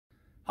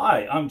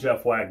Hi, I'm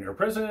Jeff Wagoner,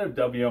 president of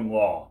WM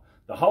Law.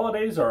 The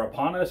holidays are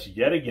upon us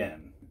yet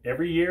again.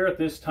 Every year at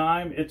this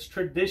time, it's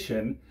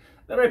tradition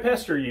that I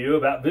pester you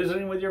about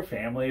visiting with your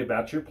family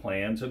about your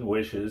plans and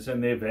wishes in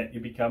the event you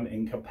become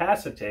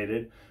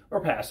incapacitated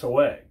or pass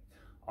away.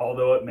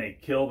 Although it may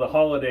kill the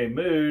holiday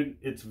mood,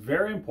 it's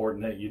very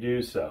important that you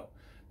do so.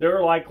 There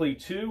are likely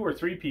 2 or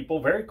 3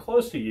 people very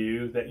close to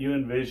you that you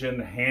envision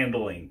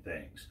handling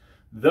things.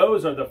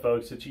 Those are the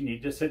folks that you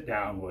need to sit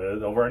down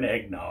with over an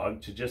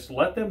eggnog to just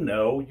let them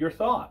know your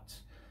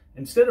thoughts.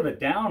 Instead of a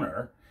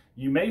downer,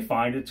 you may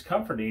find it's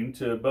comforting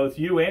to both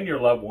you and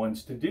your loved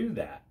ones to do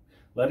that.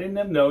 Letting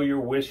them know your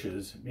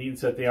wishes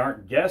means that they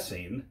aren't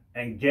guessing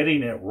and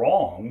getting it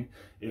wrong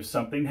if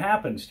something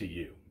happens to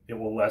you. It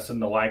will lessen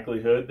the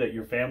likelihood that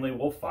your family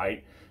will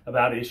fight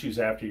about issues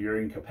after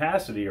your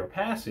incapacity or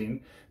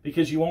passing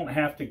because you won't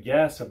have to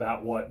guess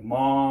about what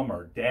mom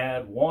or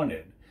dad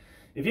wanted.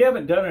 If you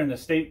haven't done an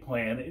estate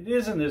plan, it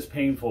isn't as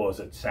painful as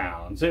it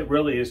sounds. It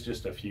really is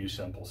just a few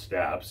simple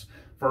steps.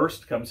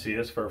 First, come see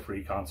us for a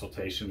free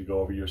consultation to go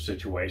over your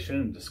situation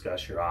and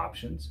discuss your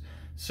options.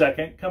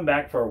 Second, come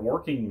back for a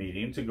working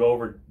meeting to go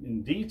over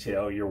in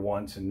detail your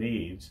wants and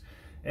needs.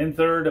 And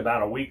third,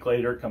 about a week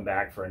later, come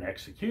back for an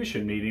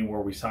execution meeting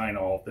where we sign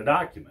all of the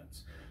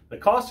documents. The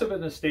cost of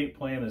an estate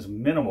plan is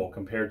minimal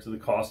compared to the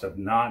cost of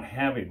not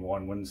having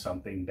one when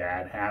something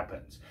bad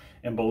happens.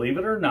 And believe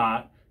it or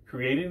not,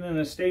 creating an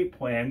estate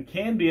plan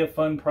can be a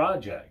fun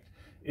project.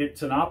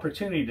 It's an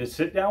opportunity to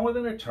sit down with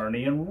an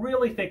attorney and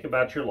really think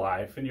about your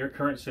life and your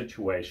current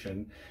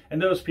situation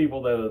and those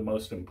people that are the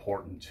most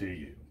important to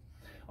you.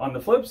 On the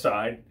flip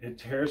side, it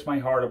tears my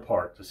heart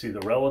apart to see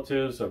the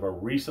relatives of a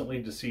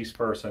recently deceased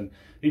person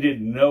who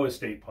did no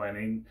estate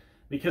planning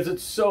because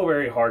it's so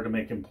very hard to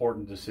make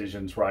important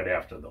decisions right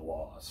after the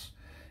loss.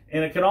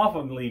 And it can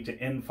often lead to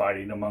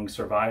infighting among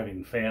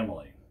surviving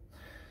family.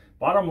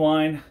 Bottom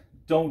line,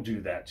 don't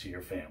do that to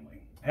your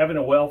family. Having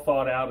a well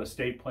thought out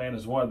estate plan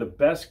is one of the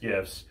best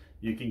gifts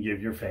you can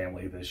give your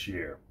family this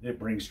year. It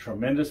brings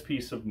tremendous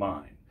peace of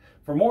mind.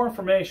 For more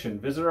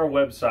information, visit our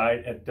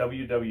website at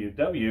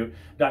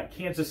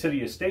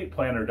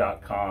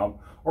www.kansascityestateplanner.com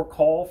or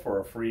call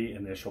for a free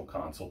initial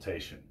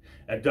consultation.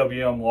 At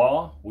WM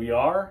Law, we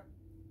are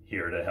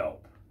here to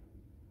help.